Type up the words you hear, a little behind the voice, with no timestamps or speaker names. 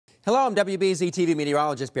Hello, I'm WBZ TV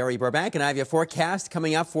meteorologist Barry Burbank, and I have your forecast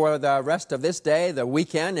coming up for the rest of this day, the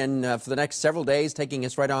weekend, and for the next several days, taking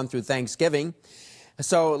us right on through Thanksgiving.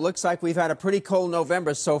 So it looks like we've had a pretty cold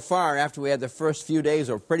November so far after we had the first few days,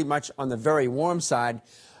 or pretty much on the very warm side,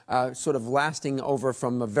 sort of lasting over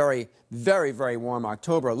from a very warm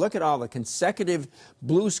October. Look at all the consecutive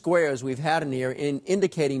blue squares we've had in here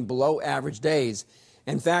indicating below average days.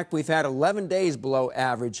 In fact, we've had 11 days below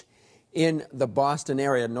average in the Boston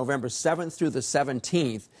area, November 7th through the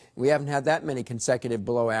 17th. We haven't had that many consecutive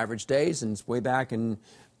below average days since way back in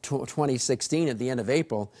 2016 at the end of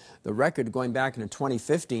April. The record going back into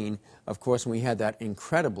 2015, of course, when we had that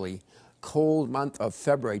incredibly cold month of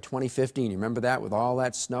February 2015. You remember that, with all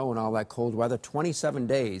that snow and all that cold weather? 27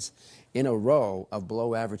 days in a row of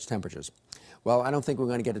below average temperatures. Well, I don't think we're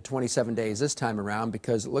going to get to 27 days this time around,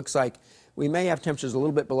 because it looks like we may have temperatures a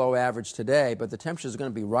little bit below average today, but the temperatures are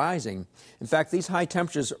going to be rising. In fact, these high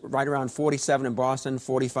temperatures right around 47 in Boston,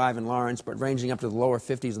 45 in Lawrence, but ranging up to the lower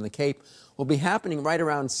 50s in the Cape, will be happening right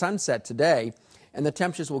around sunset today, and the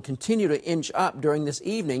temperatures will continue to inch up during this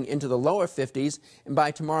evening into the lower 50s, and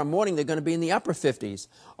by tomorrow morning they're going to be in the upper 50s.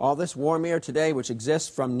 All this warm air today, which exists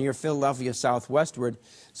from near Philadelphia southwestward,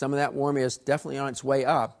 some of that warm air is definitely on its way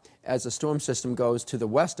up as the storm system goes to the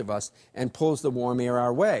west of us and pulls the warm air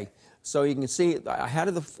our way. So you can see ahead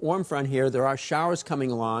of the warm front here, there are showers coming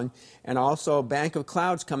along and also a bank of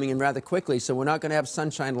clouds coming in rather quickly. So we're not going to have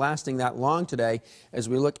sunshine lasting that long today as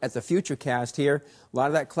we look at the future cast here. A lot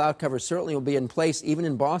of that cloud cover certainly will be in place even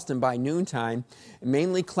in Boston by noontime.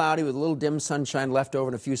 Mainly cloudy with a little dim sunshine left over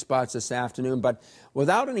in a few spots this afternoon, but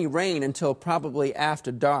without any rain until probably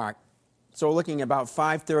after dark. So we're looking at about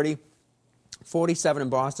 5:30, 47 in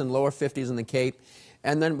Boston, lower 50s in the Cape.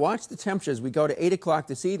 And then watch the temperatures. We go to 8 o'clock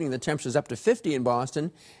this evening, the temperature's up to 50 in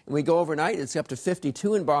Boston. And we go overnight, it's up to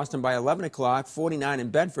 52 in Boston by 11 o'clock, 49 in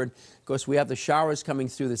Bedford. Of course, we have the showers coming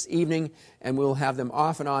through this evening, and we'll have them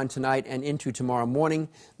off and on tonight and into tomorrow morning.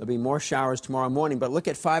 There'll be more showers tomorrow morning. But look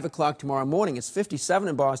at 5 o'clock tomorrow morning. It's 57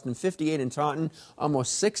 in Boston, 58 in Taunton,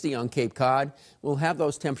 almost 60 on Cape Cod. We'll have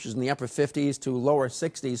those temperatures in the upper 50s to lower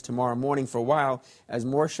 60s tomorrow morning for a while as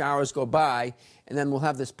more showers go by. And then we'll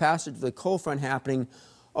have this passage of the cold front happening,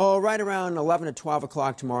 right around 11 to 12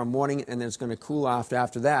 o'clock tomorrow morning, and then it's going to cool off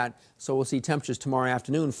after that. So we'll see temperatures tomorrow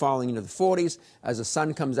afternoon falling into the 40s as the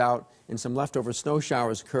sun comes out, and some leftover snow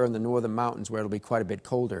showers occur in the northern mountains where it'll be quite a bit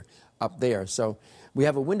colder up there. So we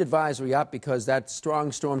have a wind advisory up because that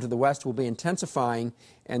strong storm to the west will be intensifying,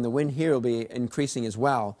 and the wind here will be increasing as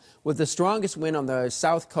well. With the strongest wind on the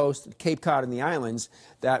south coast, Cape Cod and the islands,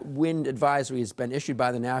 that wind advisory has been issued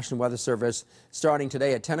by the National Weather Service starting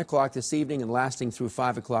today at 10 o'clock this evening and lasting through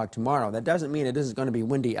 5 o'clock tomorrow. That doesn't mean it isn't going to be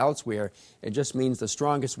windy elsewhere. It just means the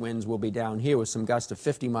strongest winds will be down here with some gusts of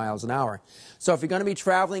 50 miles an hour. So if you're going to be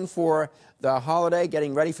traveling for the holiday,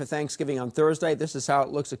 getting ready for Thanksgiving on Thursday, this is how it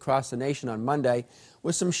looks across the nation on Monday,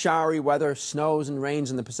 with some showery weather, snows and rains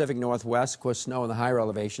in the Pacific Northwest, of course snow in the higher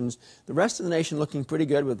elevations. The rest of the nation looking pretty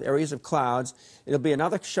good with areas of clouds. It'll be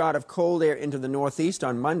another shot of cold air into the northeast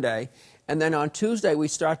on Monday. And then on Tuesday, we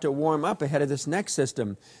start to warm up ahead of this next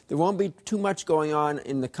system. There won't be too much going on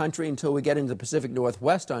in the country until we get into the Pacific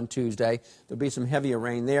Northwest on Tuesday. There'll be some heavier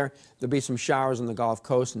rain there. There'll be some showers on the Gulf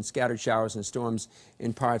Coast and scattered showers and storms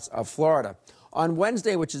in parts of Florida. On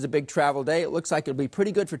Wednesday, which is a big travel day, it looks like it'll be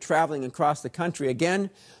pretty good for traveling across the country. Again,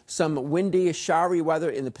 some windy, showery weather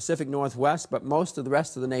in the Pacific Northwest, but most of the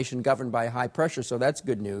rest of the nation governed by high pressure, so that's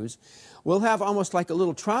good news. We'll have almost like a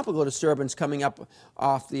little tropical disturbance coming up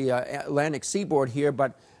off the Atlantic seaboard here,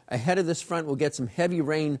 but ahead of this front, we'll get some heavy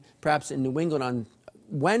rain perhaps in New England on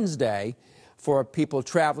Wednesday for people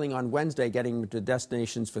traveling on Wednesday, getting to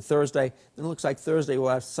destinations for Thursday. Then it looks like Thursday we'll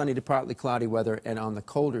have sunny to partly cloudy weather, and on the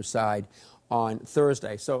colder side on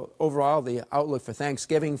Thursday. So overall, the outlook for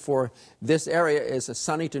Thanksgiving for this area is a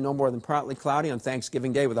sunny to no more than partly cloudy on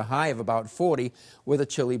Thanksgiving Day with a high of about 40 with a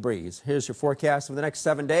chilly breeze. Here's your forecast for the next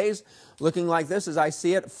 7 days. Looking like this as I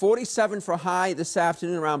see it. 47 for high this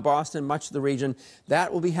afternoon around Boston, much of the region.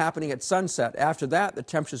 That will be happening at sunset. After that, the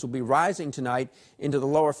temperatures will be rising tonight into the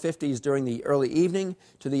lower 50s during the early evening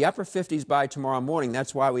to the upper 50s by tomorrow morning.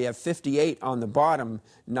 That's why we have 58 on the bottom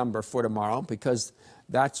number for tomorrow, because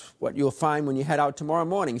that's what you'll find when you head out tomorrow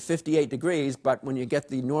morning, 58 degrees, but when you get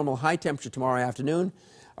the normal high temperature tomorrow afternoon,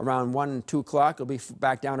 around 1, 2 o'clock, it'll be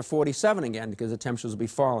back down to 47 again because the temperatures will be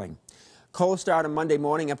falling. Cold start on Monday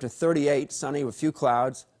morning up to 38, sunny with a few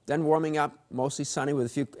clouds, then warming up, mostly sunny with a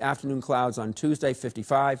few afternoon clouds on Tuesday,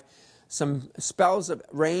 55. Some spells of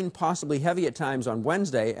rain, possibly heavy at times on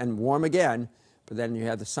Wednesday, and warm again but then you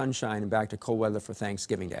have the sunshine and back to cold weather for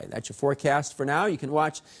Thanksgiving Day. That's your forecast for now. You can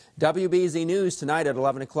watch WBZ News tonight at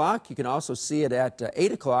 11 o'clock. You can also see it at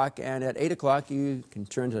 8 o'clock, and at 8 o'clock you can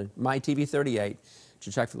turn to My TV 38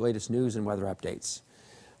 to check for the latest news and weather updates.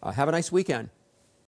 Have a nice weekend.